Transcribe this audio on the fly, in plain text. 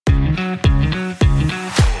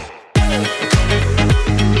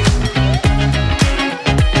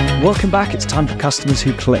Welcome back. It's time for Customers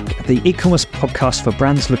Who Click, the e-commerce podcast for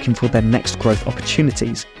brands looking for their next growth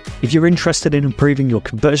opportunities. If you're interested in improving your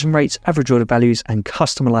conversion rates, average order values, and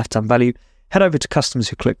customer lifetime value, head over to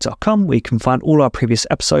customerswhoclick.com where you can find all our previous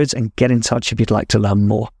episodes and get in touch if you'd like to learn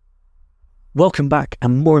more. Welcome back,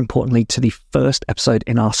 and more importantly, to the first episode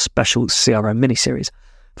in our special CRO mini-series.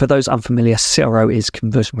 For those unfamiliar, CRO is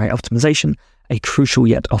conversion rate optimization, a crucial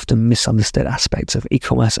yet often misunderstood aspect of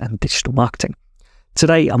e-commerce and digital marketing.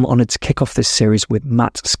 Today, I'm honoured to kick off this series with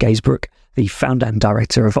Matt Skaisbrook, the founder and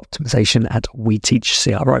director of optimization at We Teach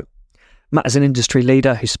CRO. Matt is an industry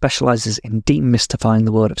leader who specialises in demystifying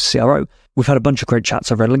the world of CRO. We've had a bunch of great chats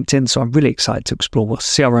over LinkedIn, so I'm really excited to explore what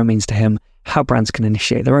CRO means to him, how brands can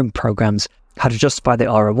initiate their own programs, how to justify the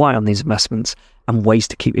ROI on these investments, and ways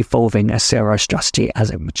to keep evolving a CRO strategy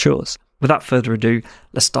as it matures. Without further ado,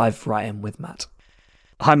 let's dive right in with Matt.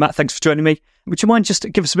 Hi, Matt. Thanks for joining me. Would you mind just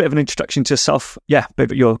give us a bit of an introduction to yourself? Yeah, a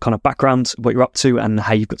bit of your kind of background, what you're up to, and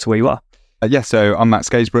how you've got to where you are. So I'm Matt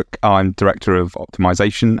Skaisbrook. I'm Director of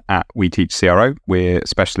Optimization at We Teach CRO. We're a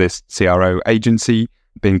specialist CRO agency.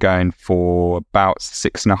 Been going for about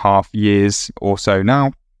 6.5 years or so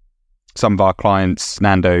now. Some of our clients,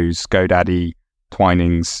 Nando's, GoDaddy,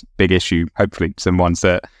 Twinings, Big Issue, hopefully some ones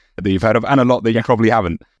that you've heard of, and a lot that you probably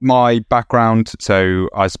haven't. My background, so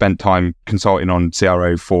I spent time consulting on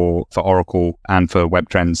CRO for Oracle and for Web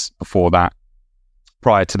Trends before that.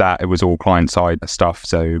 Prior to that, it was all client-side stuff,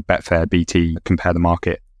 so Betfair, BT, Compare the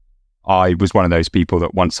Market. I was one of those people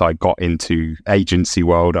that once I got into agency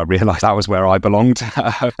world, I realised that was where I belonged.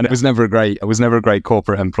 And I was never a great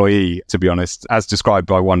corporate employee, to be honest, as described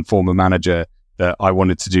by one former manager, that I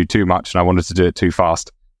wanted to do too much and I wanted to do it too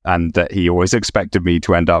fast, and that he always expected me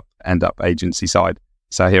to end up agency side.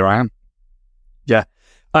 So here I am. Yeah,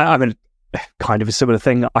 I mean, kind of a similar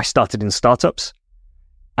thing. I started in startups,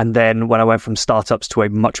 and then when I went from startups to a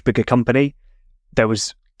much bigger company, there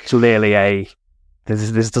was clearly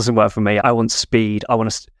this doesn't work for me. I want speed.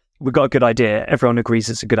 We've got a good idea. Everyone agrees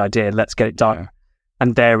it's a good idea. Let's get it done. Yeah.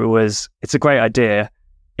 And there it was. It's a great idea.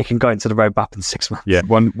 It can go into the roadmap in 6 months. Yeah,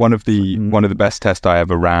 one of the best tests I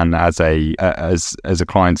ever ran as a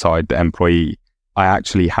client side employee. I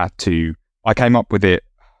came up with it.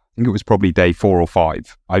 I think it was probably day 4 or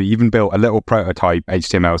 5. I even built a little prototype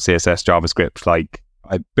HTML, CSS, JavaScript. Like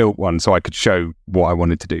I built one so I could show what I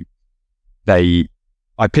wanted to do.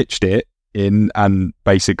 I pitched it in, and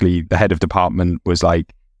basically the head of department was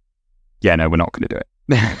like, "Yeah, no, we're not going to do it."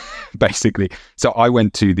 Basically. So I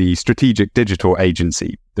went to the strategic digital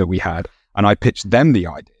agency that we had and I pitched them the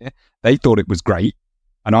idea. They thought it was great.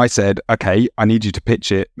 And I said, okay, I need you to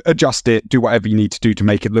pitch it, adjust it, do whatever you need to do to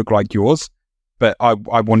make it look like yours. But I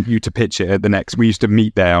want you to pitch it at we used to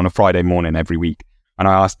meet there on a Friday morning every week. And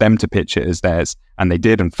I asked them to pitch it as theirs, and they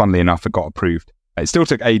did. And funnily enough, it got approved. It still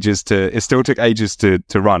took ages to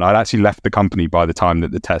run. I'd actually left the company by the time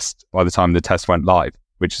the test went live,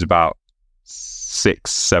 which is about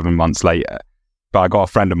 6-7 months later. But I got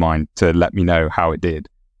a friend of mine to let me know how it did,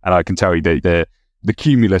 and I can tell you that the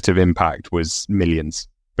cumulative impact was millions.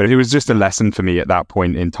 But it was just a lesson for me at that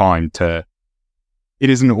point in time it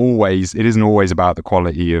isn't always about the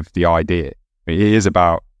quality of the idea. It is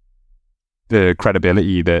about the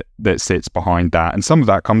credibility that sits behind that, and some of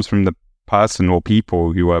that comes from the person or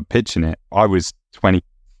people who are pitching it. I was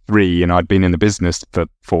 23 and I'd been in the business for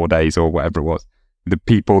 4 days or whatever it was. The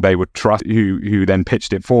people they would trust who then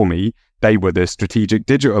pitched it for me, they were the strategic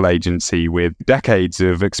digital agency with decades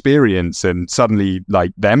of experience, and suddenly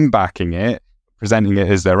like them backing it, presenting it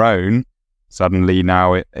as their own, suddenly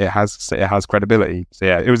now it has credibility. So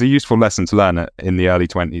yeah, it was a useful lesson to learn in the early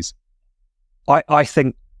 20s. I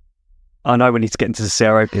think, I know we need to get into the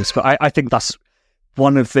CRO piece, but I think that's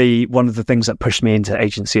one of the things that pushed me into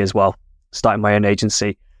agency as well, starting my own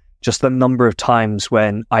agency. Just the number of times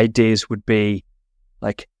when ideas would be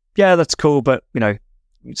like, yeah, that's cool, but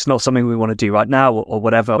it's not something we want to do right now, or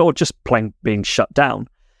whatever, or just plain being shut down.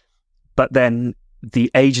 But then the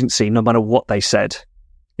agency, no matter what they said,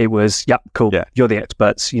 it was, yep, cool, yeah, you're the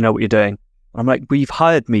experts, you know what you're doing. I'm like, well, you've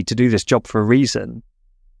hired me to do this job for a reason,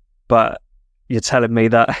 but you're telling me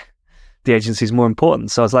that the agency is more important.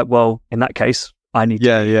 So I was like, well, in that case, I need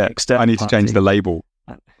to change the label.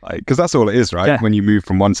 Because that's all it is, right? Yeah. When you move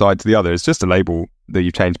from one side to the other, it's just a label that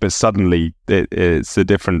you've changed, but suddenly it's a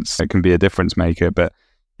difference. It can be a difference maker. But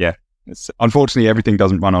yeah, unfortunately, everything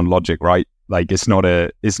doesn't run on logic, right? Like it's not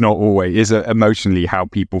always emotionally how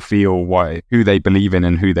people feel, who they believe in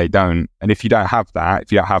and who they don't. And if you don't have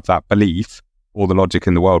that belief, all the logic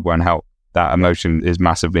in the world won't help. That emotion is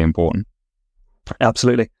massively important.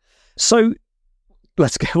 Absolutely. So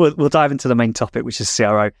we'll dive into the main topic, which is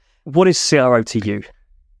CRO. What is CRO to you?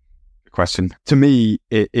 question. To me,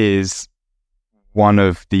 it is one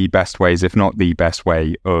of the best ways, if not the best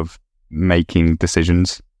way, of making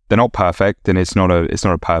decisions. They're not perfect, and it's not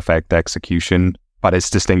a perfect execution, but it's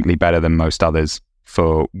distinctly better than most others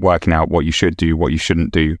for working out what you should do, what you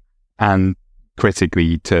shouldn't do, and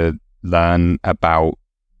critically to learn about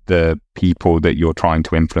the people that you're trying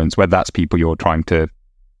to influence, whether that's people you're trying to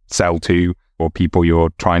sell to or people you're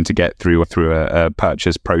trying to get through a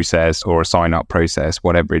purchase process or a sign-up process,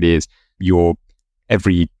 whatever it is.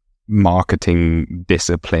 Every marketing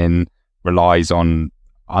discipline relies on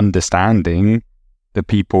understanding the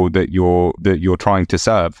people that you're trying to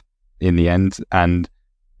serve in the end, and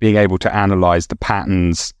being able to analyze the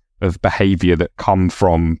patterns of behavior that come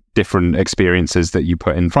from different experiences that you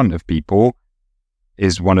put in front of people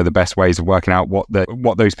is one of the best ways of working out what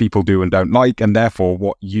those people do and don't like, and therefore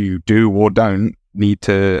what you do or don't need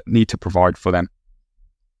to provide for them.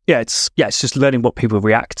 It's just learning what people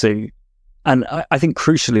react to, and I think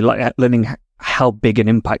crucially, like learning how big an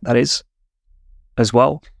impact that is as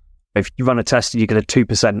well. If you run a test and you get a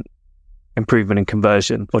 2% improvement in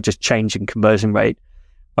conversion or just change in conversion rate,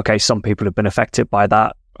 okay, some people have been affected by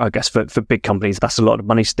that. I guess for big companies, that's a lot of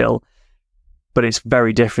money still. But it's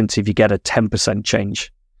very different if you get a 10%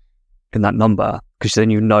 change in that number, because then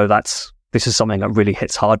you know this is something that really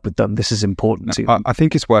hits hard with them. This is important to them. I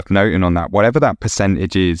think it's worth noting on that, whatever that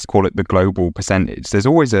percentage is, call it the global percentage, that's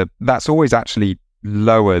always actually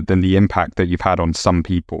lower than the impact that you've had on some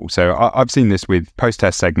people. So I've seen this with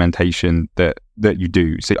post-test segmentation that you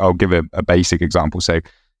do. So I'll give a basic example. So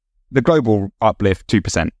the global uplift,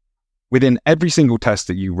 2%. Within every single test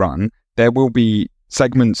that you run, there will be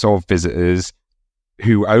segments of visitors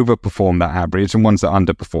who overperform that average and ones that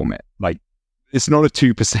underperform it. Like, it's not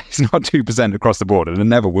 2%, it's not 2% across the board, and it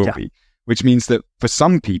never will be. Which means that for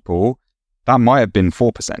some people, that might have been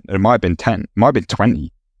 4%, it might have been 10, it might have been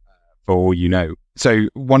 20, for all you know. So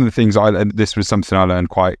one of the things this was something I learned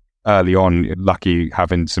quite early on, lucky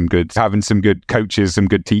having some good coaches, some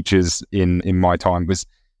good teachers in my time, was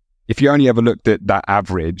if you only ever looked at that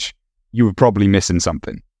average, you were probably missing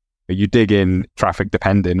something. You dig in, traffic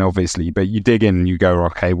dependent, obviously, but you dig in and you go,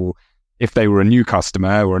 okay, well, if they were a new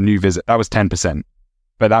customer or a new visit, that was 10%.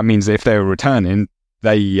 But that means that if they were returning,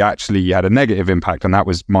 they actually had a negative impact, and that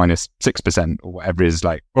was minus 6% or whatever it is.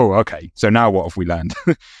 Like, oh, okay, so now what have we learned?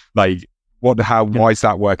 Like, why is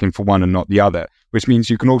that working for one and not the other? Which means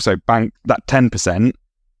you can also bank that 10%,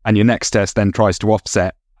 and your next test then tries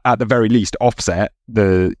to at the very least offset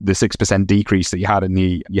the 6% decrease that you had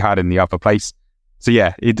in the other place. So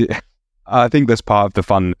yeah, I think that's part of the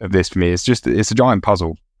fun of this for me. It's a giant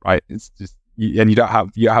puzzle, right? It's just, and you don't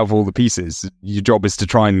have all the pieces. Your job is to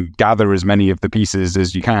try and gather as many of the pieces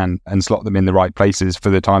as you can and slot them in the right places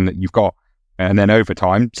for the time that you've got. And then over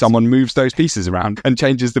time, someone moves those pieces around and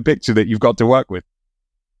changes the picture that you've got to work with.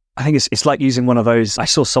 I think it's like using one of those. I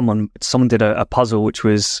saw someone did a puzzle which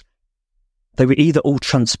was, they were either all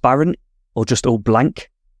transparent or just all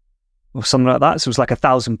blank or something like that. So it was like a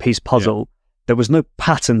 1,000-piece puzzle. Yeah. There was no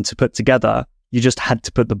pattern to put together. You just had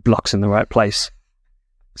to put the blocks in the right place.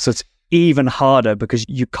 So it's even harder because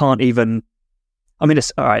you can't even, I mean,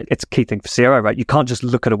 it's all right. It's a key thing for CRO, right? You can't just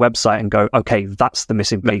look at a website and go, okay, that's the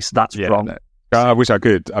missing piece. That's wrong. No. I wish I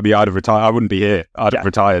could. I mean, I'd have retired. I wouldn't be here. I'd have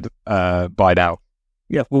retired by now.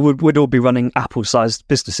 Yeah, well, we'd all be running Apple-sized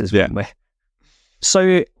businesses, wouldn't we?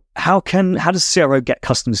 So how does CRO get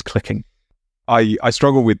customers clicking? I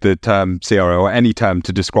struggle with the term CRO or any term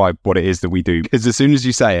to describe what it is that we do, because as soon as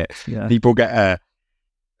you say it, people get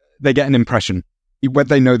an impression, whether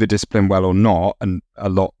they know the discipline well or not, and a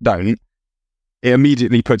lot don't. It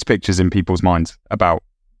immediately puts pictures in people's minds about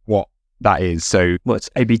what that is. So what's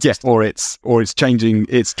A/B test, or it's changing,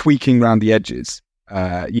 it's tweaking around the edges.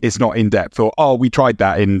 It's not in depth. Or we tried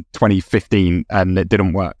that in 2015 and it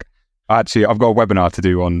didn't work. Actually, I've got a webinar to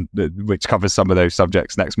do which covers some of those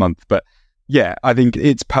subjects next month. But yeah, I think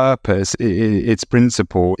its purpose, its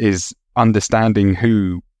principle is understanding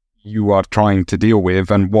who you are trying to deal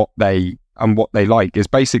with and what they like. Is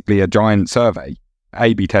basically a giant survey.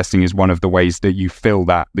 A/B testing is one of the ways that you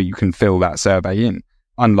can fill that survey in.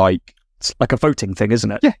 Unlike, it's like a voting thing,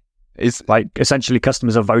 isn't it? Yeah, it's like essentially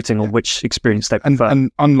customers are voting on which experience they prefer.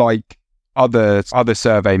 And unlike other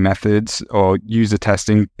survey methods or user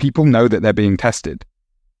testing, people know that they're being tested.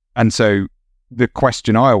 And so the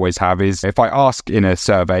question I always have is, if I ask in a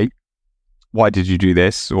survey, why did you do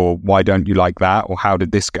this? Or why don't you like that? Or how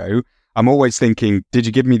did this go? I'm always thinking, did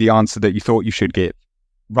you give me the answer that you thought you should give,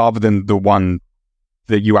 rather than the one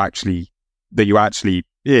that you actually,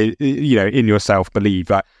 in yourself believe?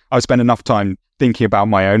 That I've spent enough time thinking about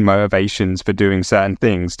my own motivations for doing certain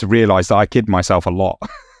things to realize that I kid myself a lot.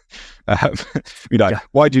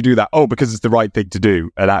 Why do you do that? Oh, because it's the right thing to do.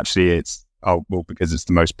 And actually it's, because it's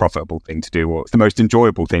the most profitable thing to do, or it's the most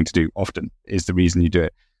enjoyable thing to do, often is the reason you do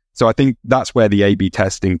it. So I think that's where the A/B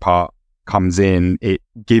testing part comes in. It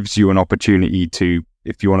gives you an opportunity to,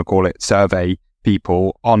 if you want to call it, survey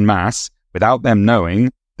people en masse without them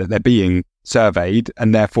knowing that they're being surveyed,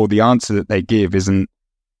 and therefore the answer that they give isn't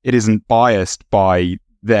biased by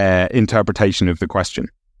their interpretation of the question.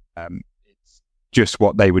 It's just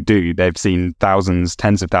what they would do. They've seen thousands,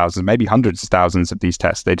 tens of thousands, maybe hundreds of thousands of these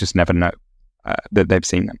tests. They just never know that they've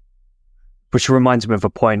seen them. Which reminds me of a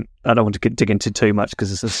point I don't want to dig into too much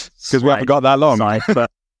because we haven't got that long.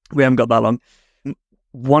 But we haven't got that long.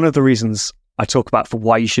 One of the reasons I talk about for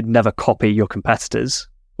why you should never copy your competitors,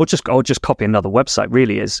 or just copy another website,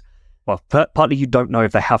 really is, well, partly you don't know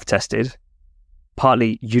if they have tested,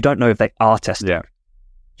 partly you don't know if they are tested. Yeah.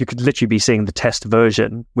 You could literally be seeing the test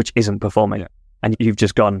version which isn't performing, and you've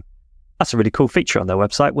just gone, that's a really cool feature on their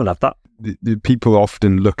website, we'll have that. The people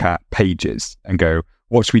often look at pages and go,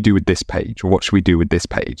 what should we do with this page, or what should we do with this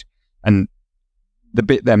page? And the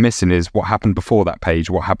bit they're missing is what happened before that page,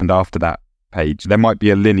 what happened after that page. That might be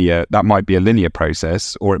a linear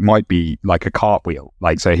process, or it might be like a cartwheel.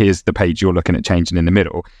 Like, so here's the page you're looking at changing in the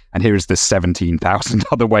middle, and here is the 17,000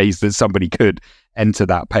 other ways that somebody could enter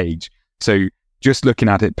that page. So just looking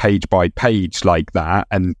at it page by page like that,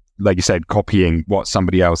 and like you said, copying what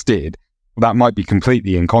somebody else did, that might be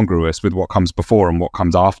completely incongruous with what comes before and what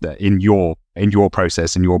comes after in your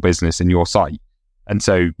process, in your business, in your site. And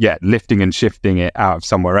so, lifting and shifting it out of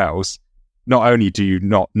somewhere else, not only do you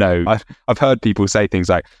not know, I've heard people say things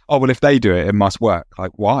like, oh, well, if they do it, it must work.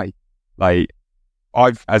 Like, why? Like,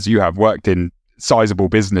 I've, as you have, worked in sizable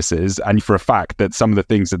businesses, and for a fact that some of the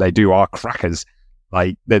things that they do are crackers.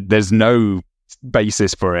 Like, there's no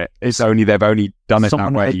basis for it. It's only, they've only done it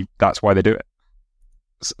that way. That's why they do it.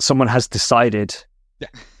 Someone has decided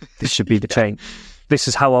this should be the change. This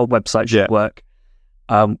is how our website should work.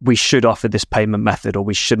 We should offer this payment method, or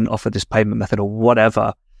we shouldn't offer this payment method, or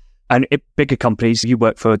whatever. And bigger companies, you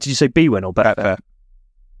work for, did you say Bwin or Betfair?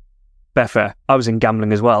 Betfair. I was in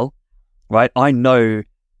gambling as well, right? I know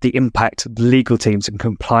the impact legal teams and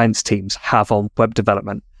compliance teams have on web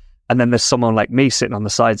development. And then there's someone like me sitting on the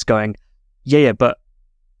sides going, but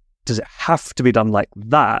does it have to be done like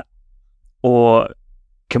that? Or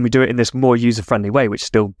can we do it in this more user-friendly way, which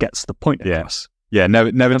still gets the point across? Yeah, never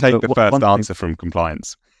take the first answer from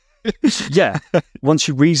compliance. Once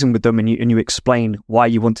you reason with them and you explain why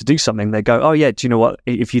you want to do something, they go, oh yeah, do you know what?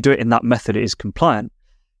 If you do it in that method, it is compliant.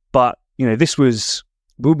 But, this was,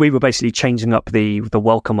 we were basically changing up the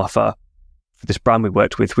welcome offer for this brand we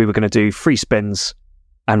worked with. We were going to do free spins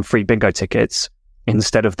and free bingo tickets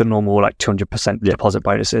instead of the normal like 200% deposit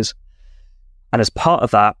bonuses. And as part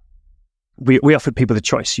of that, we offered people the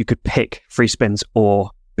choice. You could pick free spins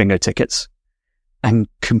or bingo tickets. And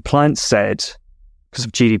compliance said, because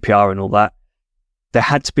of GDPR and all that, there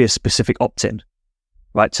had to be a specific opt-in,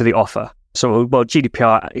 right, to the offer. So,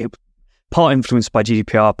 GDPR, part influenced by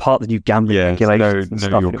GDPR, part the new gambling regulations.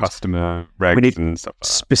 Know your customer regs and stuff like that.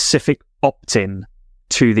 Specific opt-in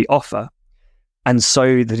to the offer. And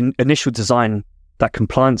so the initial design that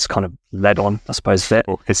compliance kind of led on, I suppose, that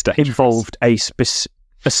involved a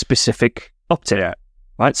specific opt-in,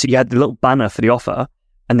 right? So you had the little banner for the offer,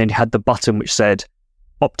 and then you had the button which said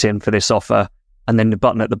opt-in for this offer, and then the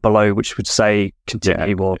button at the below which would say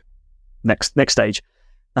continue or next stage.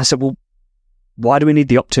 And I said, well, why do we need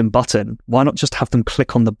the opt-in button? Why not just have them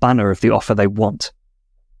click on the banner of the offer they want?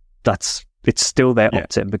 It's still their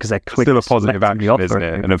opt-in because they're clicking. Still a positive action, isn't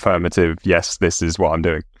it? An affirmative, yes, this is what I'm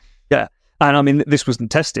doing. Yeah. And I mean, this wasn't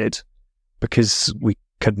tested because we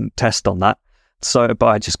couldn't test on that. So, but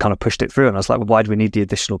I just kind of pushed it through, and I was like, well, why do we need the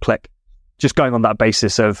additional click? Just going on that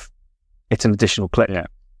basis of it's an additional click. Yeah.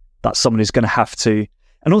 That someone is going to have to,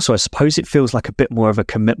 and also I suppose it feels like a bit more of a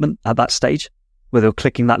commitment at that stage, where they're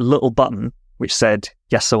clicking that little button which said,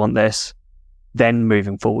 yes, I want this, then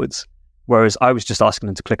moving forwards. Whereas I was just asking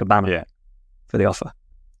them to click a banner for the offer.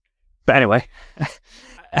 But anyway,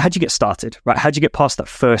 how'd you get started, right? How'd you get past that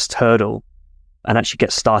first hurdle and actually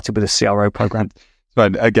get started with a CRO program?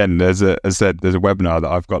 But again, as I said, there's a webinar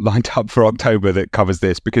that I've got lined up for October that covers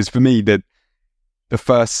this, because for me, the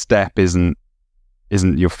first step isn't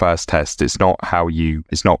your first test. It's not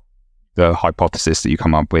the hypothesis that you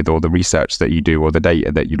come up with, or the research that you do, or the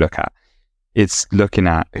data that you look at. It's looking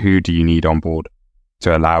at who do you need on board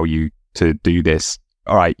to allow you to do this.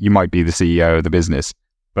 All right, you might be the CEO of the business,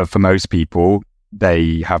 but for most people,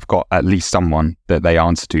 they have got at least someone that they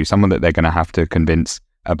answer to, someone that they're going to have to convince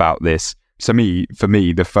about this. So for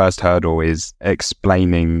me, the first hurdle is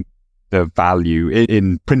explaining the value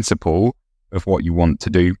in principle of what you want to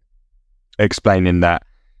do, explaining that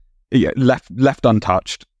left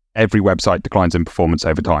untouched, every website declines in performance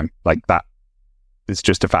over time. Like that, it's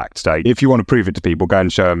just a fact. So if you want to prove it to people, go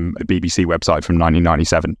and show them a BBC website from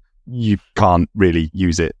 1997. You can't really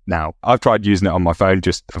use it now. I've tried using it on my phone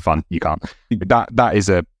just for fun. You can't. That is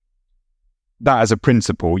a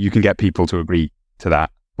principle. You can get people to agree to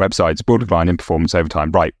that. Websites will decline in performance over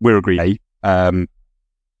time. Right, we're agreed.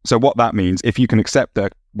 So what that means, if you can accept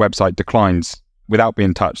that a website declines without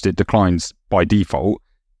being touched, it declines by default.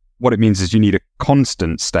 What it means is you need a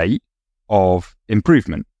constant state of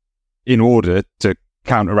improvement in order to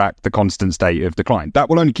counteract the constant state of decline. That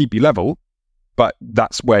will only keep you level, but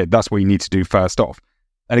that's where you need to do first off.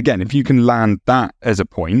 And again, if you can land that as a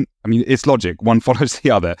point, I mean, it's logic. One follows the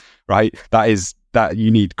other, right? That you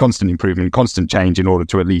need constant improvement, constant change in order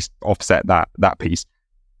to at least offset that piece.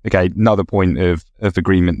 Okay, another point of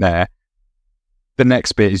agreement there. The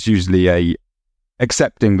next bit is usually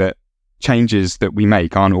accepting that changes that we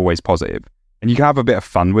make aren't always positive. And you can have a bit of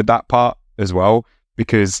fun with that part as well,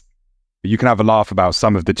 because you can have a laugh about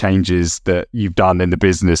some of the changes that you've done in the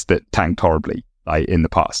business that tanked horribly, like in the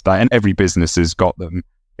past. And every business has got them.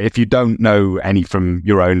 If you don't know any from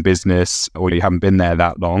your own business or you haven't been there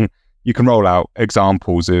that long, you can roll out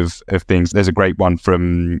examples of things. There's a great one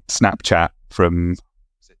from Snapchat from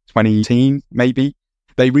 2018, maybe.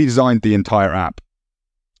 They redesigned the entire app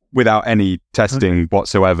without any testing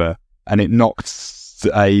whatsoever, and it knocked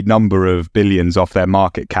a number of billions off their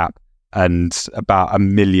market cap, and about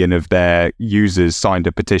 1 million of their users signed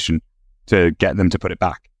a petition to get them to put it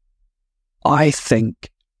back. I think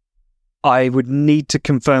I would need to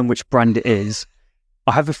confirm which brand it is.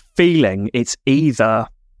 I have a feeling it's either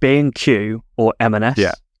B&Q or M&S.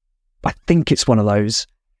 Yeah. I think it's one of those.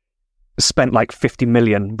 Spent like 50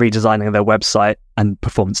 million redesigning their website and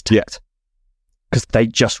performance tanked. Because they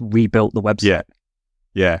just rebuilt the website.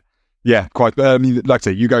 Yeah, quite. I mean, like I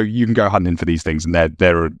say, you can go hunting for these things, and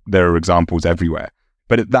there are examples everywhere.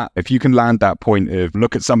 But at that, if you can land that point of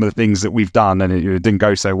look at some of the things that we've done and it didn't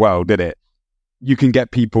go so well, did it? You can get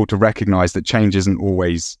people to recognize that changes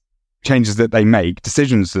that they make,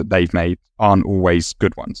 decisions that they've made, aren't always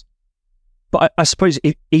good ones. But I suppose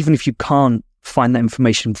even if you can't find that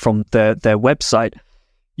information from their website,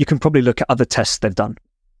 you can probably look at other tests they've done,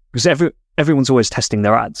 because everyone's always testing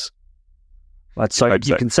their ads. Right? So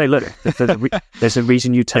you can say, look, there's a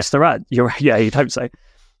reason you test their ad. You'd hope so.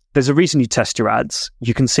 There's a reason you test your ads.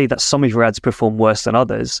 You can see that some of your ads perform worse than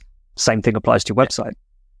others. Same thing applies to your website.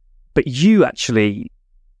 But you actually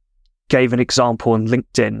gave an example on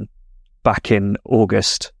LinkedIn back in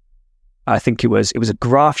August. I think it was a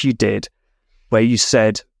graph you did where you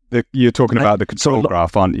said... You're talking about the control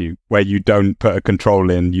graph, aren't you? Where you don't put a control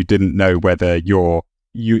in, you didn't know whether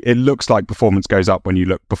it looks like performance goes up when you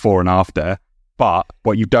look before and after, but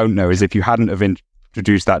what you don't know is if you hadn't have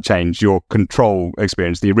introduced that change, your control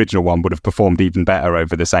experience, the original one, would have performed even better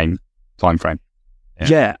over the same time frame.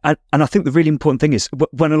 Yeah, and I think the really important thing is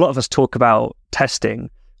when a lot of us talk about testing,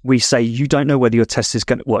 we say you don't know whether your test is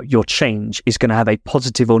your change is going to have a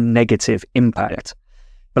positive or negative impact.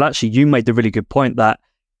 But actually, you made the really good point that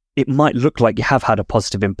it might look like you have had a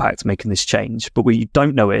positive impact making this change, but what you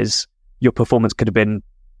don't know is your performance could have been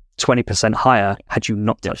 20% higher had you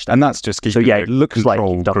not touched it. And that's just keeping it looks like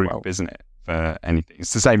you've done group, well, isn't it? For anything,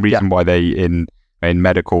 it's the same reason why they in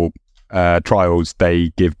medical trials they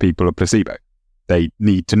give people a placebo. They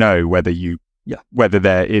need to know whether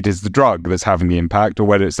it is the drug that's having the impact, or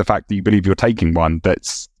whether it's the fact that you believe you're taking one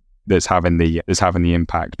that's having the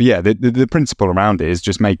impact. But yeah, the principle around it is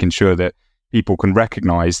just making sure that people can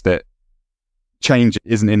recognize that change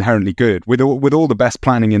isn't inherently good. With all the best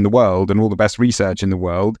planning in the world and all the best research in the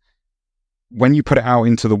world, when you put it out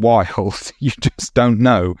into the wild, you just don't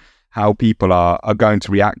know how people are going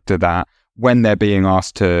to react to that when they're being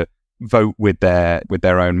asked to vote with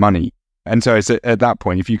their own money. And so it's at that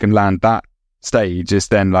point, if you can land that stage, it's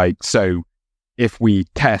then like, so if we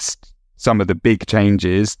test some of the big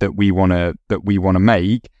changes that we want to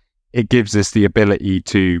make, it gives us the ability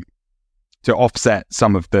to offset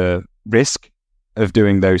some of the risk of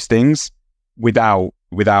doing those things without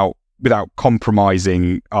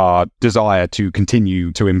compromising our desire to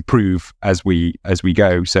continue to improve as we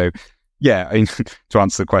go. So yeah, I mean, to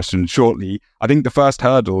answer the question shortly, I think the first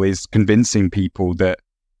hurdle is convincing people that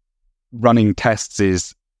running tests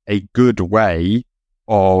is a good way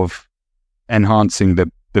of enhancing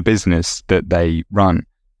the business that they run.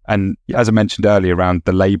 And as I mentioned earlier around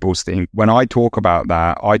the labels thing, when I talk about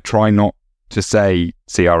that, I try not to say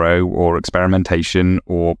CRO or experimentation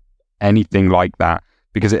or anything like that,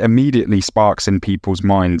 because it immediately sparks in people's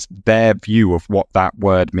minds their view of what that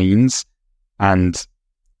word means, and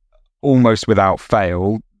almost without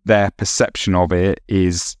fail, their perception of it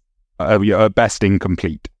is at best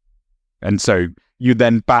incomplete. And so you're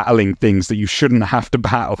then battling things that you shouldn't have to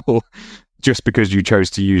battle just because you chose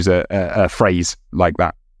to use a phrase like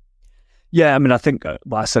that. Yeah, I mean, I think,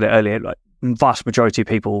 I said it earlier, like vast majority of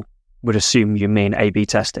people would assume you mean A/B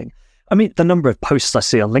testing. I mean, the number of posts I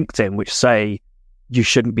see on LinkedIn which say you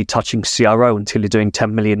shouldn't be touching CRO until you're doing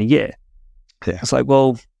 10 million a year. Yeah. It's like,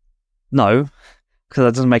 well, no, because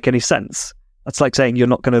that doesn't make any sense. That's like saying you're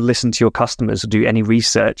not going to listen to your customers or do any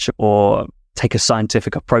research or take a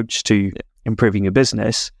scientific approach to improving your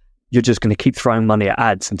business. You're just going to keep throwing money at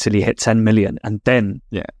ads until you hit 10 million, and then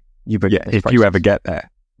you bring it. If you ever get there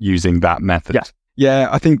using that method. Yeah,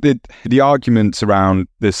 I think that the arguments around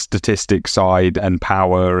the statistics side and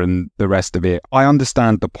power and the rest of it, I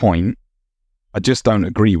understand the point. I just don't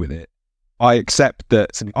agree with it. I accept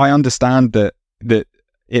that. I understand that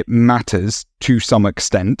it matters to some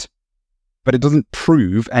extent, but it doesn't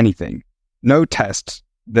prove anything. No test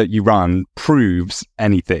that you run proves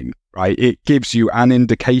anything, right? It gives you an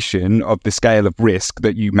indication of the scale of risk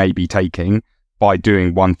that you may be taking by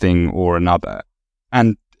doing one thing or another.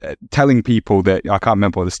 And telling people that, I can't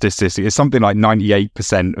remember what the statistic is, something like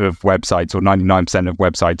 98% of websites or 99% of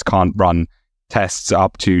websites can't run tests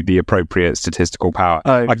up to the appropriate statistical power.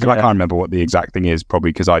 I can't remember what the exact thing is,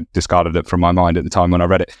 probably because I discarded it from my mind at the time when I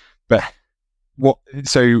read it. But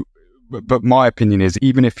my opinion is,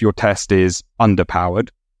 even if your test is underpowered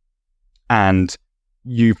and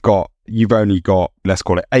you've only got, let's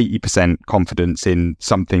call it 80% confidence in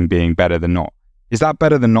something being better than not, is that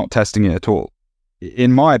better than not testing it at all?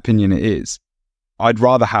 In my opinion, it is. I'd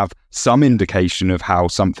rather have some indication of how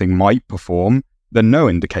something might perform than no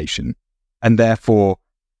indication. And therefore,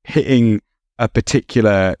 hitting a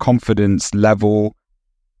particular confidence level,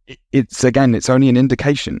 it's only an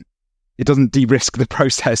indication. It doesn't de-risk the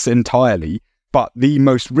process entirely. But the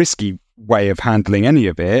most risky way of handling any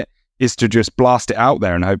of it is to just blast it out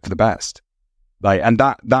there and hope for the best. And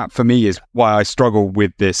that for me is why I struggle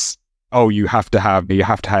with this. Oh, you have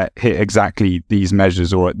to hit exactly these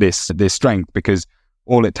measures or at this strength, because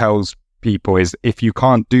all it tells people is if you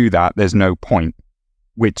can't do that, there's no point,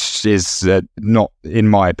 which is not, in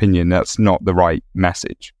my opinion, that's not the right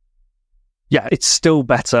message. Yeah, it's still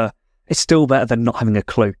better. It's still better than not having a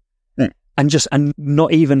clue, and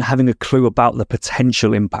not even having a clue about the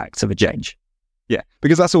potential impact of a change. Yeah,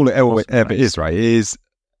 because that's all it ever is, right? It is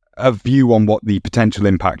a view on what the potential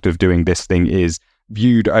impact of doing this thing is,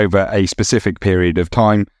 viewed over a specific period of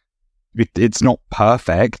time. It's not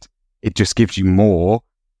perfect. It just gives you more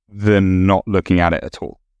than not looking at it at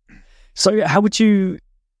all. So how would you,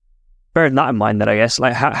 bearing that in mind then, I guess,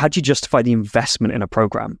 like how do you justify the investment in a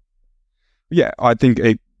program? Yeah, I think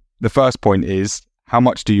the first point is, how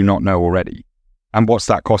much do you not know already? And what's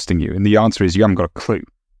that costing you? And the answer is, you haven't got a clue.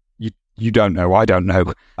 You don't know, I don't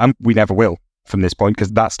know. And we never will from this point,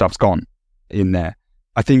 because that stuff's gone in there.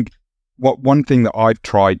 I think one thing that I've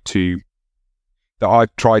tried to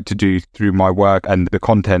do through my work and the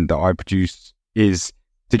content that I produce is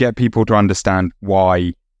to get people to understand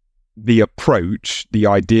why the approach, the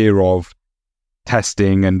idea of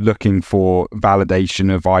testing and looking for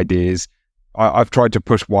validation of ideas, I've tried to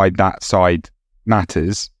push why that side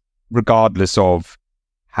matters, regardless of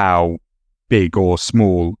how big or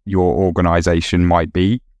small your organization might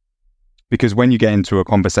be. Because when you get into a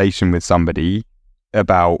conversation with somebody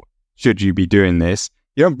about should you be doing this,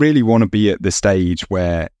 you don't really want to be at the stage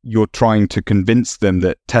where you're trying to convince them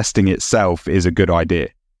that testing itself is a good idea.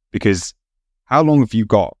 Because how long have you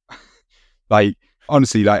got?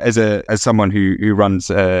 Honestly, as someone who runs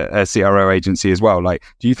a CRO agency as well,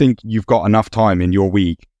 do you think you've got enough time in your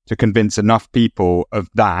week to convince enough people of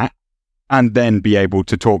that, and then be able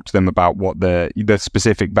to talk to them about what the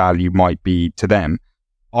specific value might be to them?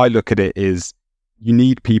 I look at it as, you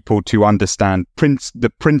need people to understand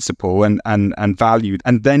the principle and value,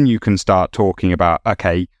 and then you can start talking about,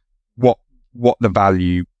 okay, what the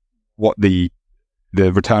value, what the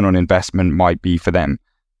return on investment might be for them.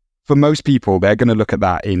 For most people, they're going to look at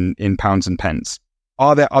that in pounds and pence.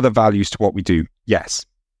 Are there other values to what we do? Yes.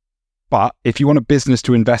 But if you want a business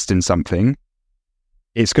to invest in something,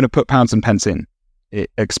 it's going to put pounds and pence in.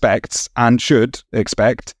 It expects and should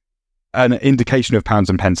expect an indication of pounds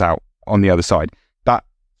and pence out on the other side. That,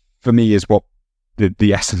 for me, is what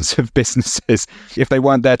the essence of businesses. If they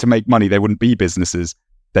weren't there to make money, they wouldn't be businesses.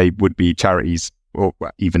 They would be charities, or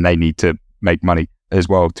even they need to make money as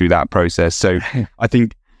well through that process. So I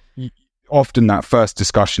think often that first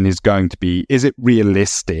discussion is going to be, is it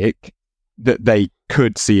realistic that they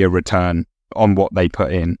could see a return on what they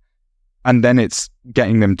put in. And then it's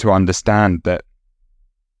getting them to understand that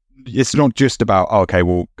it's not just about, okay,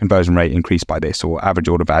 well, conversion rate increased by this, or average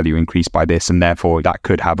order value increased by this, and therefore that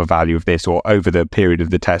could have a value of this, or over the period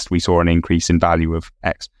of the test, we saw an increase in value of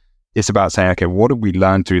X. It's about saying, okay, what did we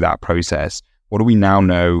learn through that process? What do we now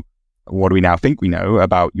know? What do we now think we know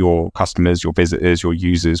about your customers, your visitors, your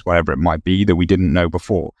users, whatever it might be that we didn't know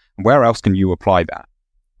before? Where else can you apply that?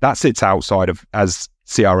 That sits outside of, as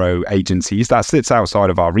CRO agencies, that sits outside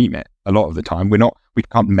of our remit a lot of the time. We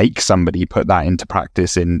can't make somebody put that into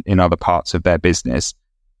practice in other parts of their business,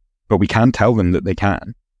 but we can tell them that they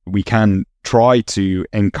can. We can try to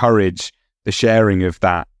encourage the sharing of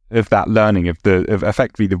that learning, of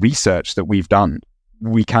effectively the research that we've done.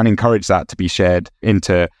 We can encourage that to be shared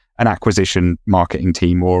into an acquisition marketing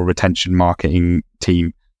team or a retention marketing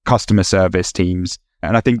team, customer service teams.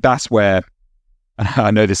 And I think that's where,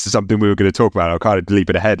 I know this is something we were going to talk about, I'll kind of leap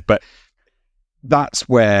it ahead, but that's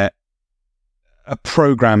where a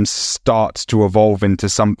program starts to evolve into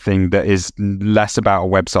something that is less about a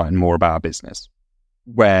website and more about a business,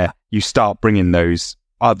 where you start bringing those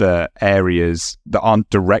other areas that aren't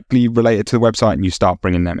directly related to the website and you start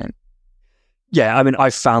bringing them in. Yeah, I mean, I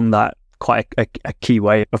found that quite a key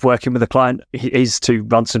way of working with a client is to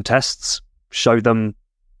run some tests, show them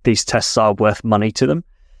these tests are worth money to them,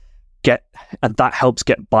 and that helps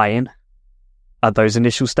get buy-in at those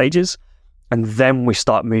initial stages. And then we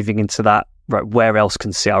start moving into that, right, where else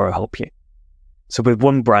can CRO help you? So with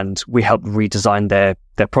one brand, we helped redesign their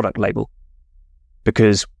product label,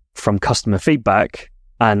 because from customer feedback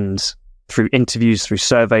and through interviews, through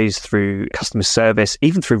surveys, through customer service,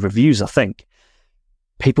 even through reviews, I think,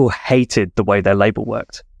 people hated the way their label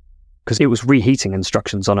worked, because it was reheating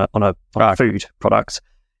instructions on a food product.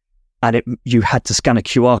 And you had to scan a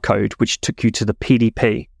QR code, which took you to the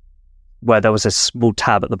PDP, where there was a small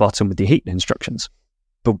tab at the bottom with the heating instructions.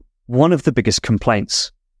 But one of the biggest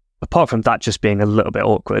complaints, apart from that just being a little bit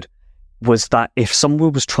awkward, was that if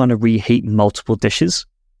someone was trying to reheat multiple dishes,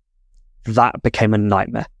 that became a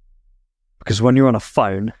nightmare. Because when you're on a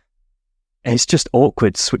phone, it's just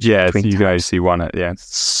awkward switching between you guys see one,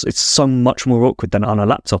 It's so much more awkward than on a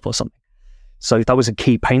laptop or something. So that was a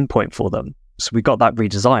key pain point for them. So we got that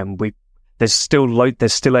redesigned. There's still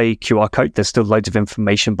a QR code. There's still loads of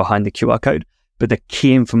information behind the QR code, but the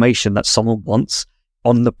key information that someone wants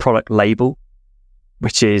on the product label,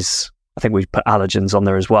 which is, I think we put allergens on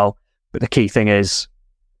there as well. But the key thing is,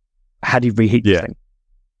 how do you reheat the thing?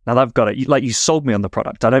 Now that I've got it, you sold me on the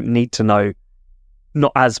product. I don't need to know,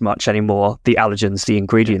 not as much anymore, the allergens, the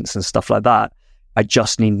ingredients and stuff like that. I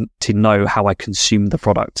just need to know how I consume the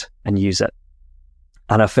product and use it.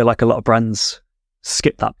 And I feel like a lot of brands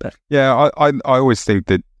skip that bit. Yeah, I always think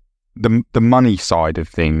that the money side of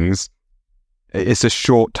things, it's a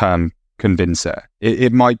short-term convincer.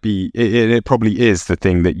 It might be, it probably is the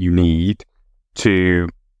thing that you need to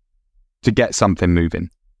get something moving,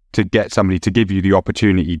 to get somebody to give you the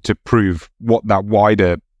opportunity to prove what that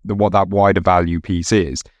wider value piece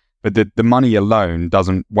is. But the money alone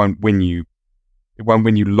won't win you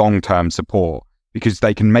long-term support, because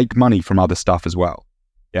they can make money from other stuff as well.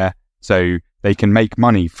 Yeah. So they can make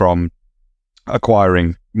money from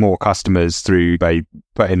acquiring more customers through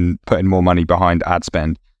putting more money behind ad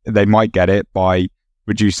spend. They might get it by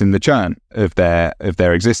reducing the churn of their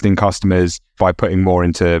existing customers, by putting more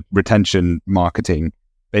into retention marketing.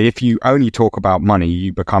 But if you only talk about money,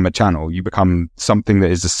 you become a channel. You become something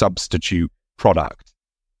that is a substitute product.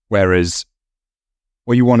 Whereas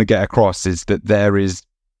what you want to get across is that there is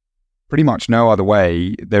pretty much no other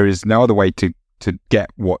way. There is no other way to get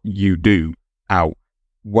what you do out.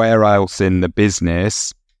 Where else in the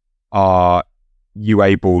business are you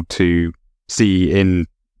able to see in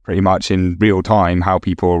pretty much in real time how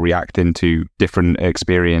people are reacting to different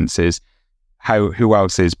experiences? Who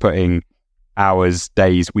else is putting hours,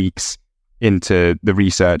 days, weeks into the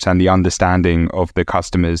research and the understanding of the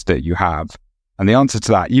customers that you have? And the answer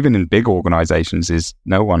to that, even in big organizations, is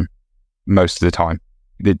no one most of the time.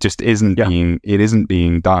 It just isn't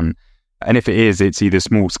being done. And if it is, it's either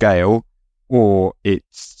small scale or it's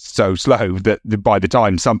so slow that by the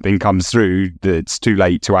time something comes through, that it's too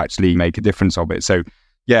late to actually make a difference of it. So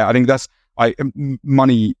yeah, I think that's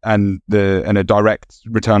money and a direct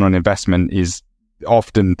return on investment is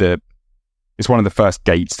often it's one of the first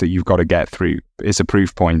gates that you've got to get through. It's a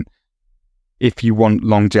proof point. If you want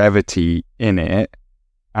longevity in it,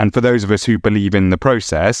 and for those of us who believe in the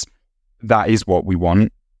process, that is what we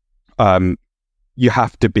want. You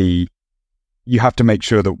have to make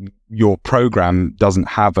sure that your program doesn't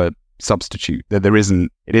have a substitute. That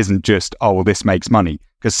it isn't just, oh, well, this makes money,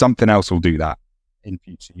 because something else will do that in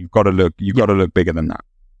future. You've got to look bigger than that.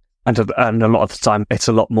 And a lot of the time, it's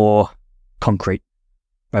a lot more concrete.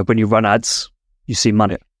 Right? When you run ads, you see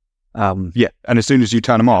money. And as soon as you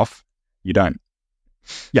turn them off, you don't.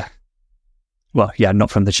 Yeah. Well, yeah,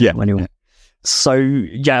 not from the channel anyway. Yeah. So,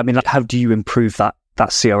 yeah, I mean, like, how do you improve that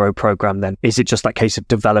CRO program then? Is it just that case of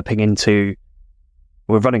developing into,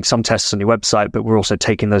 we're running some tests on your website, but we're also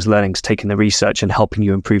taking those learnings, taking the research and helping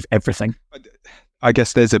you improve everything? I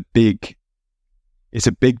guess it's a big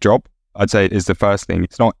job, I'd say, is the first thing.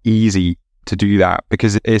 It's not easy to do that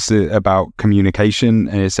because it's about communication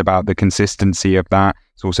and it's about the consistency of that.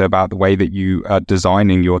 It's also about the way that you are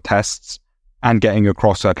designing your tests and getting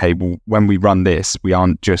across, okay, well, when we run this,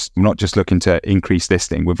 we're not just looking to increase this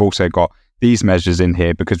thing. We've also got these measures in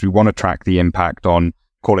here because we want to track the impact on,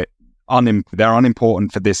 they're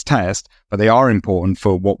unimportant for this test, but they are important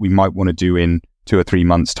for what we might want to do in 2 or 3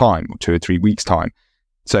 months' time or 2 or 3 weeks' time.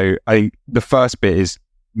 So I think the first bit is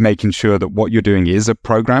making sure that what you're doing is a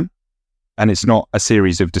program and it's not a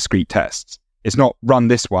series of discrete tests. It's not run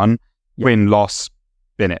this one, win, loss,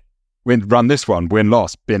 bin it. Run this one, win,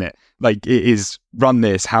 loss, bin it. Like, it is run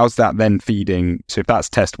this. How's that then feeding? So if that's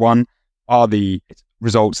test 1, are the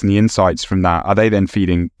results and the insights from that, are they then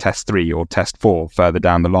feeding test 3 or test 4 further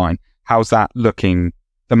down the line? How's that looking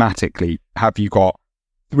thematically? Have you got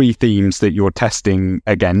 3 themes that you're testing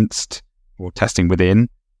against or testing within?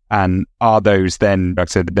 And are those then, like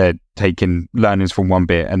I said, they're taking learnings from one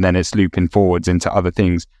bit and then it's looping forwards into other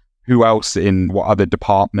things? Who else in what other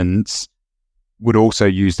departments would also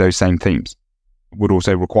use those same themes, would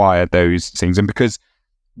also require those things? And because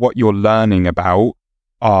what you're learning about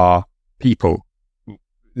are people,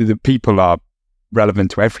 the people are relevant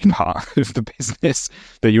to every part of the business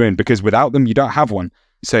that you're in, because without them, you don't have one.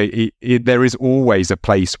 So there is always a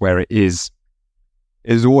place where that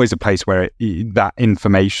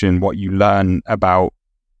information, what you learn about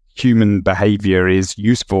human behavior, is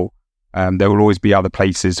useful. There will always be other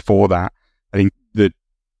places for that. I think the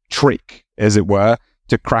trick, as it were,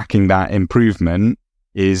 to cracking that improvement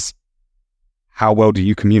is, how well do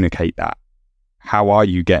you communicate that? How are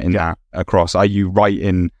you getting that across? Are you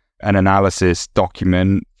writing an analysis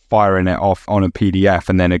document, firing it off on a PDF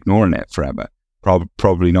and then ignoring it forever?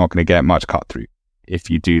 Probably not going to get much cut through if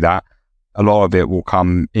you do that. A lot of it will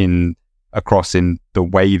come across in the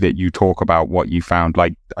way that you talk about what you found.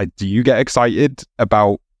 Like, do you get excited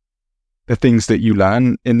about the things that you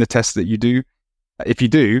learn in the tests that you do? If you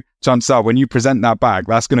do, chances are when you present that back,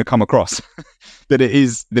 that's going to come across that it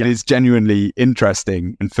is genuinely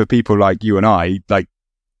interesting. And for people like you and I, like,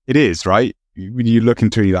 it is, right? When you look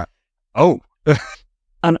into it, you're like, oh.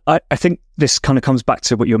 And I think this kind of comes back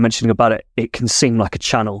to what you were mentioning about it. It can seem like a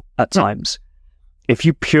channel at times. If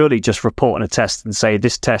you purely just report on a test and say,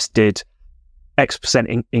 this test did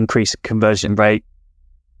X% increase in conversion rate,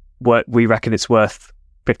 we reckon it's worth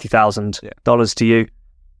 $50,000 to you,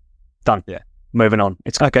 done. Yeah. Moving on.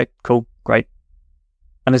 It's okay, cool, great.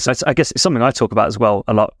 And I guess it's something I talk about as well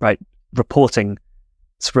a lot, right? Reporting,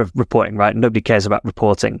 right? Nobody cares about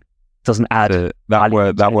reporting. It doesn't add that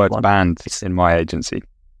word's banned in my agency.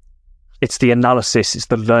 It's the analysis, it's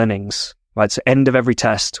the learnings, right? So end of every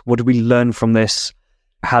test, what do we learn from this?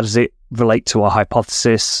 How does it relate to our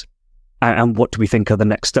hypothesis? And what do we think are the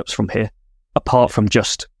next steps from here, apart from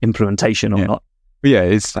just implementation or not?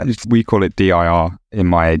 Yeah, we call it DIR in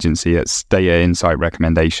my agency. It's data insight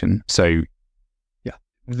recommendation. So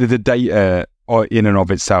the data in and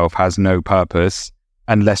of itself has no purpose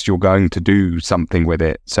unless you're going to do something with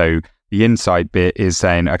it. So the insight bit is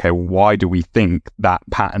saying, okay, well, why do we think that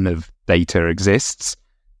pattern of data exists?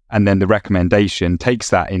 And then the recommendation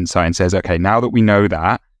takes that insight and says, okay, now that we know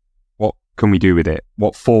that, what can we do with it?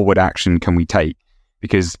 What forward action can we take?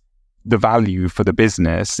 Because the value for the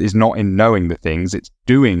business is not in knowing the things, it's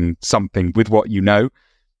doing something with what you know.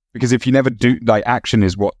 Because if you never do, like, action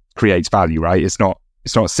is what creates value, right? It's not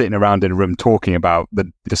sitting around in a room talking about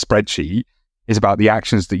the spreadsheet. It's about the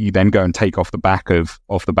actions that you then go and take off the back of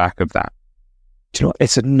that. Do you know what?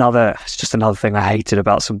 It's just another thing I hated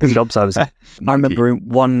about some jobs I was in. I remember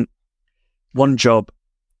one job,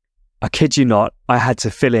 I kid you not, I had to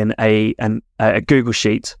fill in a Google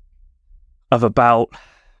sheet of about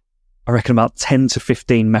 10 to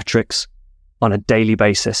 15 metrics on a daily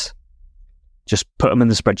basis. Just put them in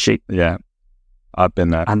the spreadsheet. Yeah, I've been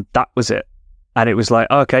there. And that was it. And it was like,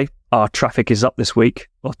 okay, our traffic is up this week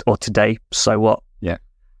or today, so what?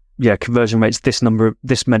 Yeah, conversion rates, this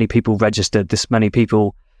many people registered, this many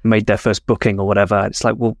people made their first booking or whatever. It's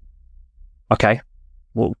like, well, okay,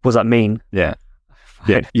 what does that mean? Yeah.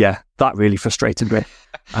 Yeah, that really frustrated me.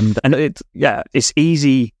 And it's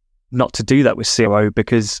easy not to do that with CRO,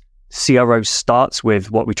 because CRO starts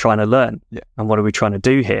with what we're trying to learn and what are we trying to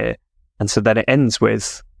do here. And so then it ends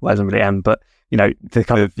with, well, it doesn't really end, but the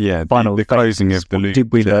kind of final the closing of the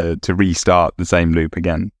loop to restart the same loop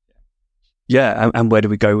again. Yeah, and where do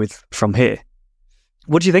we go from here?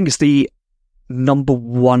 What do you think is the number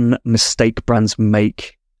one mistake brands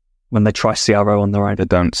make when they try CRO on their own? They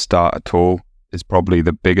don't start at all is probably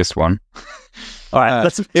the biggest one. All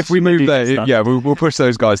right, if we move there, we'll push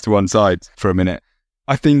those guys to one side for a minute.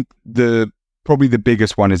 I think probably the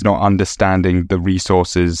biggest one is not understanding the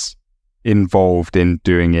resources involved in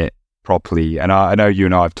doing it properly. And I know you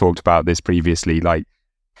and I have talked about this previously. Like,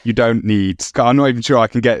 you don't need. I'm not even sure I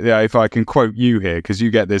can get if I can quote you here, because you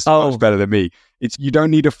get this much better than me. You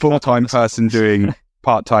don't need a full-time person doing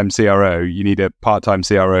part-time CRO. You need a part-time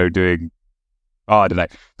CRO doing. I don't know,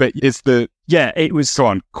 but it's it was. Go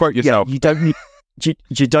on, quote yourself. Yeah,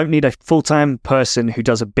 you don't need a full-time person who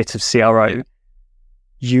does a bit of CRO.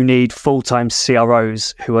 You need full-time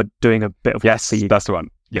CROs who are doing a bit of work for you. That's the one.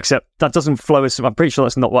 Yeah. Except that doesn't flow as. I'm pretty sure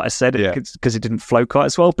that's not what I said because it didn't flow quite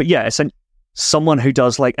as well. But yeah, essentially, someone who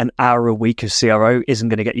does like an hour a week of CRO isn't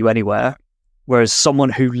going to get you anywhere. Whereas someone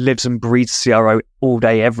who lives and breathes CRO all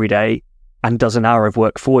day, every day, and does an hour of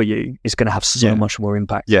work for you is going to have so much more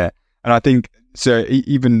impact. Yeah. And I think, so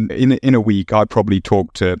even in a week, I probably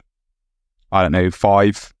talk to, I don't know,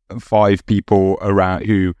 five people around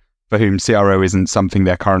for whom CRO isn't something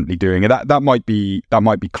they're currently doing. And that might be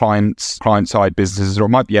client side businesses, or it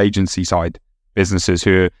might be agency side businesses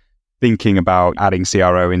who are thinking about adding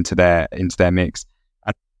CRO into their mix.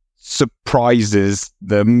 And surprises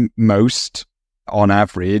them most on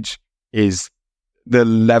average is the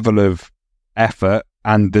level of effort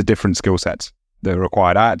and the different skill sets that are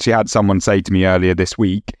required. I actually had someone say to me earlier this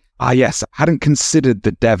week, yes, I hadn't considered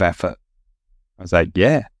the dev effort. I was like,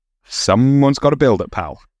 yeah, someone's got to build it,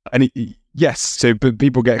 pal. And so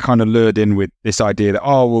people get kind of lured in with this idea that,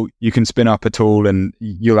 well, you can spin up a tool and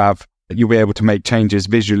you'll be able to make changes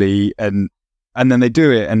visually, and then they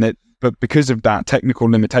do it, but because of that technical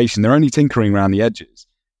limitation, they're only tinkering around the edges.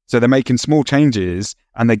 So they're making small changes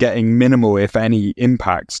and they're getting minimal, if any,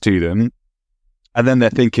 impacts to them. And then they're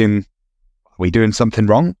thinking, are we doing something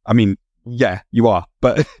wrong? I mean, yeah, you are,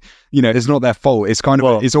 but it's not their fault. It's kind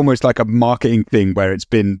of it's almost like a marketing thing where it's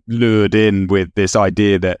been lured in with this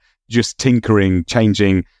idea that just tinkering,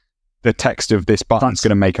 changing the text of this button is going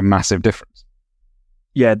to make a massive difference.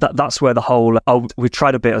 Yeah, that's where the whole, we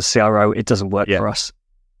tried a bit of CRO, it doesn't work for us.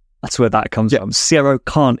 That's where that comes from. CRO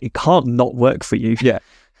can't not work for you. Yeah.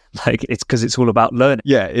 Like, it's because it's all about learning.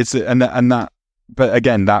 Yeah, but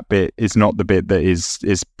again, that bit is not the bit that is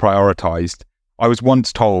prioritized. I was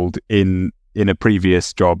once told in a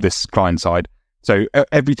previous job, this client side, so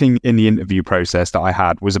everything in the interview process that I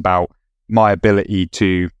had was about my ability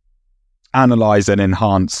to analyze and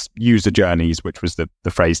enhance user journeys, which was the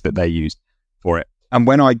phrase that they used for it. And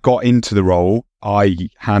when I got into the role, I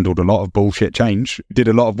handled a lot of bullshit change, did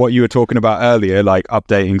a lot of what you were talking about earlier, like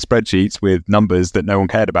updating spreadsheets with numbers that no one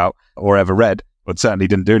cared about or ever read, but certainly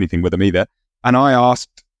didn't do anything with them either. And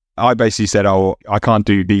I basically said, I can't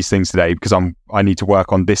do these things today because I need to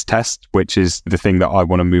work on this test, which is the thing that I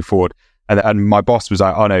want to move forward. And my boss was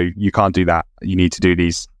like, oh no, you can't do that. You need to do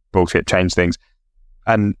these bullshit change things.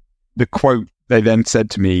 And the quote they then said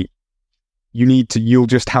to me, you'll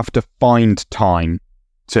just have to find time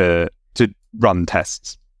to run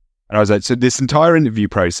tests. And I was like, so this entire interview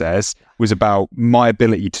process was about my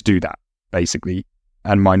ability to do that, basically,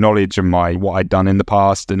 and my knowledge and what I'd done in the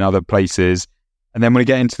past and other places. And then when I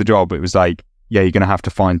get into the job, it was like, yeah, you're going to have to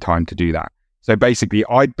find time to do that. So basically,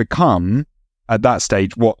 I'd become, at that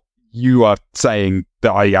stage, what you are saying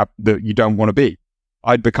that you don't want to be.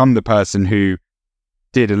 I'd become the person who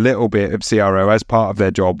did a little bit of CRO as part of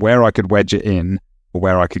their job, where I could wedge it in, or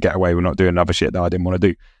where I could get away with not doing other shit that I didn't want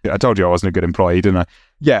to do. I told you I wasn't a good employee, didn't I?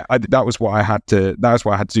 Yeah, that was what I had to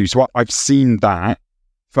do. So I've seen that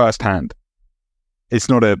firsthand. It's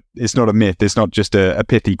not a myth. It's not just a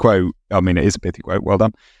pithy quote. I mean, it is a pithy quote. Well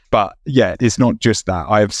done. But yeah, it's not just that.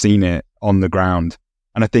 I have seen it on the ground.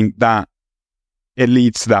 And I think that it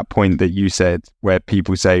leads to that point that you said, where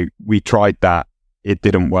people say, we tried that, it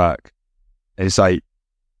didn't work. It's like,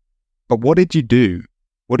 but what did you do?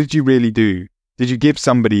 What did you really do? Did you give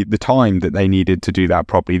somebody the time that they needed to do that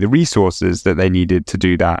properly, the resources that they needed to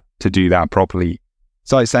do that properly?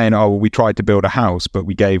 It's like saying, oh, well, we tried to build a house, but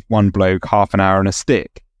we gave one bloke half an hour and a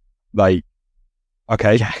stick. Like,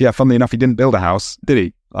 okay, yeah, funnily enough, he didn't build a house, did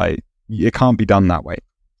he? Like, it can't be done that way.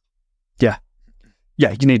 Yeah.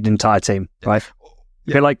 Yeah, you need an entire team, right?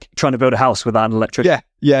 Yeah. They're like trying to build a house without an electrician.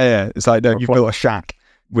 Yeah. It's like, no, you've built a shack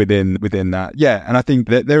within that. Yeah. And I think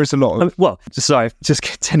that there is a lot of... just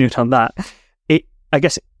continuing on that. I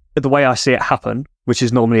guess the way I see it happen, which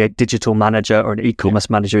is normally a digital manager or an e-commerce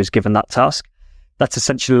manager is given that task, that's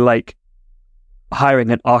essentially like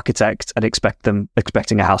hiring an architect and expecting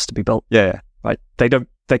a house to be built. Yeah. Right. They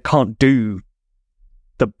can't do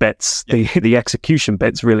the bits, the execution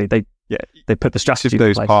bits, really. They put the strategy in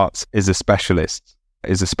place. Those parts is a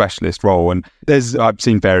specialist role. And I've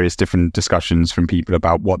seen various different discussions from people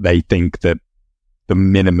about what they think that the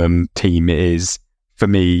minimum team is. For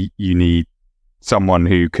me, you need someone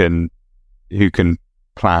who can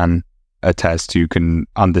plan a test, who can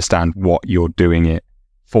understand what you're doing it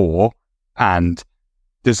for and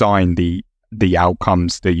design the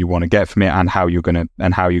outcomes that you want to get from it and how you're going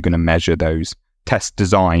to measure those. Test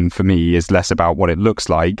design for me is less about what it looks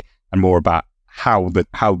like and more about how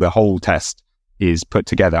the whole test is put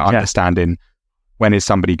together, understanding when is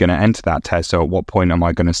somebody going to enter that test, so at what point am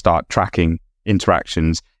I going to start tracking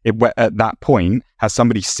interactions. At that point, has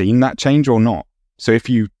somebody seen that change or not? So if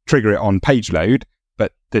you trigger it on page load,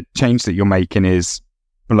 but the change that you're making is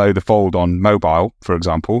below the fold on mobile, for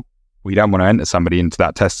example, we don't want to enter somebody into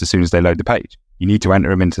that test as soon as they load the page. You need to enter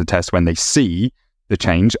them into the test when they see the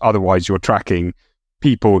change. Otherwise, you're tracking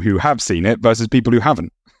people who have seen it versus people who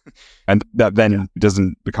haven't. And that then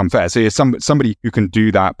doesn't become fair. So you're somebody who can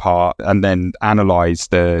do that part and then analyze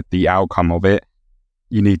the outcome of it.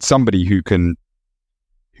 You need somebody who can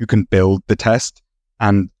build the test.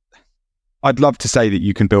 And I'd love to say that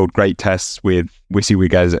you can build great tests with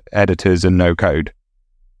WYSIWYG editors and no code.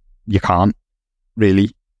 You can't, really.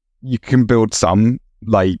 You can build some,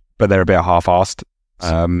 but they're a bit half-assed.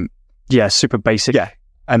 Super basic. Yeah.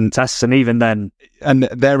 And tests, and even then, and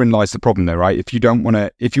therein lies the problem, though, right? If you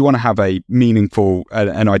want to have a meaningful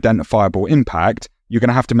and identifiable impact, you're going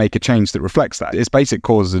to have to make a change that reflects that. It's basic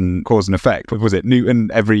cause and effect. What was it? Newton,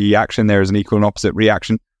 every action there is an equal and opposite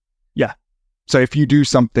reaction. Yeah. So if you do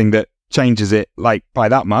something that changes it by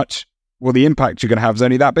that much, well, the impact you're going to have is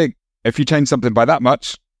only that big. If you change something by that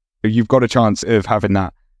much, you've got a chance of having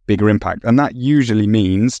that bigger impact. And that usually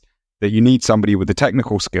means that you need somebody with the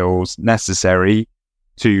technical skills necessary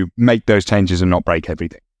to make those changes and not break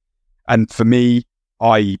everything. And for me,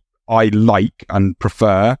 I like and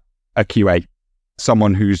prefer a QA,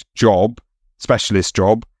 someone whose specialist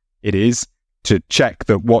job it is to check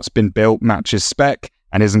that what's been built matches spec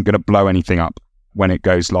and isn't going to blow anything up when it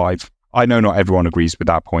goes live. I know not everyone agrees with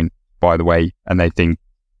that point, by the way, and they think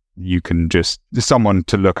you can someone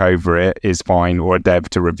to look over it is fine, or a dev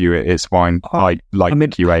to review it is fine.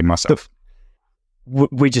 QA myself.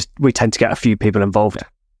 We tend to get a few people involved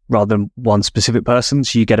rather than one specific person,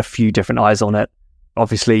 so you get a few different eyes on it.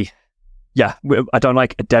 Obviously, I don't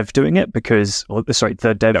like a dev doing it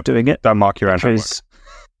the dev doing it. Don't mark your own homework.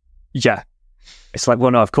 It's like,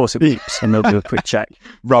 well, no, of course it works, and they'll do a quick check.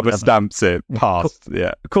 Rubber stamps it, passed.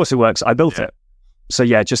 Of course it works. I built it. So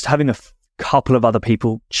just having a couple of other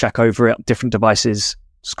people check over it, different devices,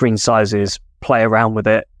 screen sizes, play around with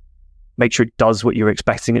it, make sure it does what you're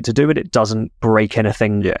expecting it to do, and it doesn't break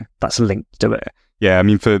anything that's linked to it. Yeah, I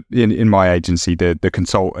mean, in my agency, the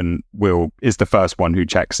consultant is the first one who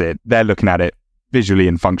checks it. They're looking at it visually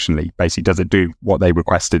and functionally. Basically, does it do what they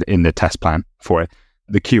requested in the test plan for it?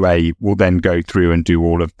 The QA will then go through and do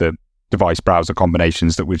all of the device browser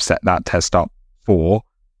combinations that we've set that test up for.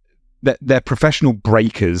 They're professional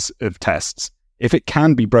breakers of tests. If it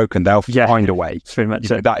can be broken, they'll find a way. Pretty much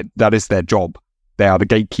that is their job. They are the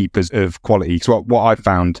gatekeepers of quality. So what I've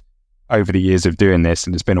found over the years of doing this,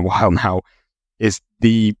 and it's been a while now, is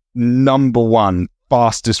the number one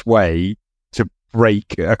fastest way to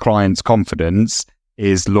break a client's confidence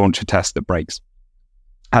is launch a test that breaks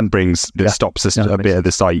and stops a bit of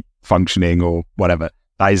the site functioning or whatever.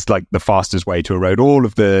 That is like the fastest way to erode all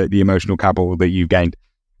of the emotional capital that you've gained.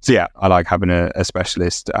 So I like having a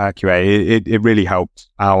specialist QA. It really helped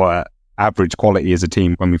our average quality as a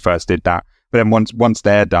team when we first did that. But then once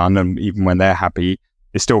they're done, and even when they're happy,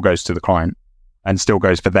 it still goes to the client and still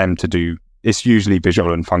goes for them to do. It's usually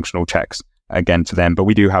visual and functional checks again for them. But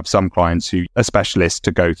we do have some clients who are specialists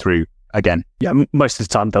to go through again. Yeah, most of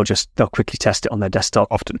the time they'll quickly test it on their desktop.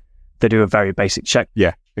 Often they do a very basic check.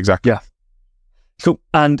 Yeah, exactly. Yeah, cool.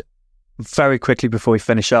 And very quickly before we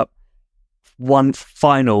finish up, one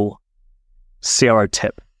final CRO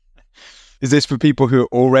tip. Is this for people who are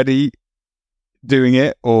already doing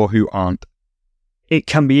it or who aren't? It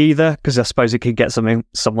can be either, because I suppose it could get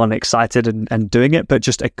someone excited and doing it, but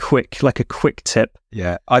just a quick tip.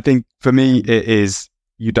 Yeah, I think for me it is,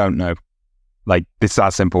 you don't know. Like, this is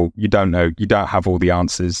that simple. You don't know. You don't have all the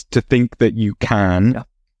answers. To think that you can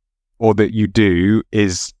or that you do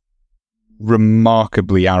is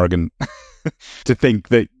remarkably arrogant. To think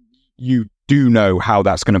that you do know how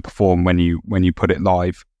that's going to perform when you put it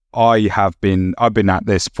live. I've been at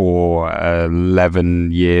this for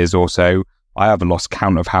 11 years or so. I haven't lost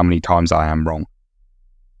count of how many times I am wrong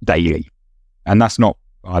daily. And that's not,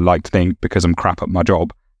 I like to think, because I'm crap at my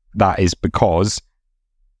job. That is because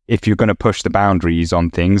if you're going to push the boundaries on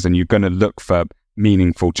things and you're going to look for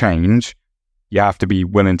meaningful change, you have to be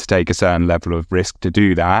willing to take a certain level of risk to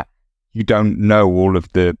do that. You don't know all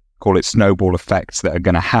of the, call it snowball effects, that are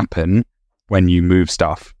going to happen when you move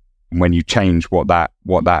stuff, when you change what that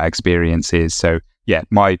experience is. So yeah,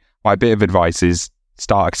 my bit of advice is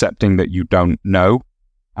start accepting that you don't know,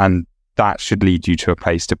 and that should lead you to a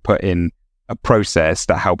place to put in a process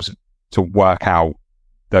that helps to work out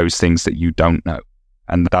those things that you don't know.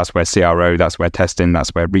 And that's where CRO, that's where testing, that's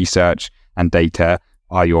where research and data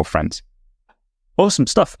are your friends. Awesome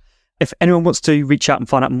stuff. If anyone wants to reach out and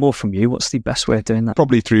find out more from you, what's the best way of doing that?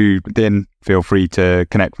 Probably through LinkedIn. Feel free to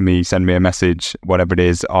connect with me, send me a message, whatever it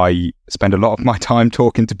is. I spend a lot of my time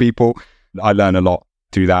talking to people. I learn a lot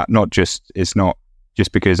through that. It's not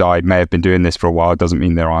just because I may have been doing this for a while, doesn't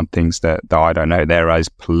mean there aren't things that I don't know. There is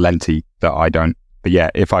plenty that I don't. But yeah,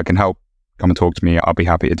 if I can help, come and talk to me. I'll be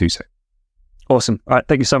happy to do so. Awesome. All right.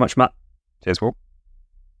 Thank you so much, Matt. Cheers, Paul.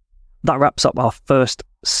 That wraps up our first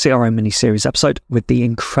CRO mini-series episode with the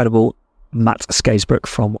incredible Matt Skaisbrook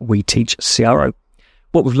from We Teach CRO.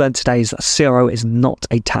 What we've learned today is that CRO is not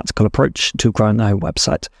a tactical approach to growing a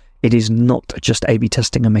website. It is not just A/B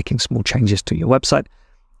testing and making small changes to your website.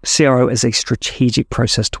 CRO is a strategic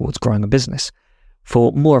process towards growing a business.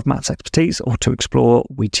 For more of Matt's expertise or to explore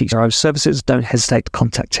We Teach CRO services, don't hesitate to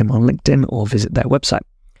contact him on LinkedIn or visit their website.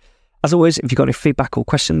 As always, if you've got any feedback or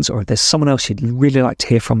questions, or if there's someone else you'd really like to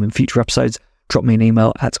hear from in future episodes, drop me an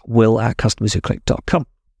email at will@customerswhoclick.com.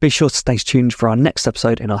 Be sure to stay tuned for our next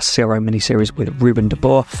episode in our CRO mini-series with Ruben de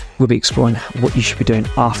Boer. We'll be exploring what you should be doing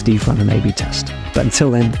after you've run an A/B test. But until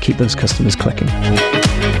then, keep those customers clicking.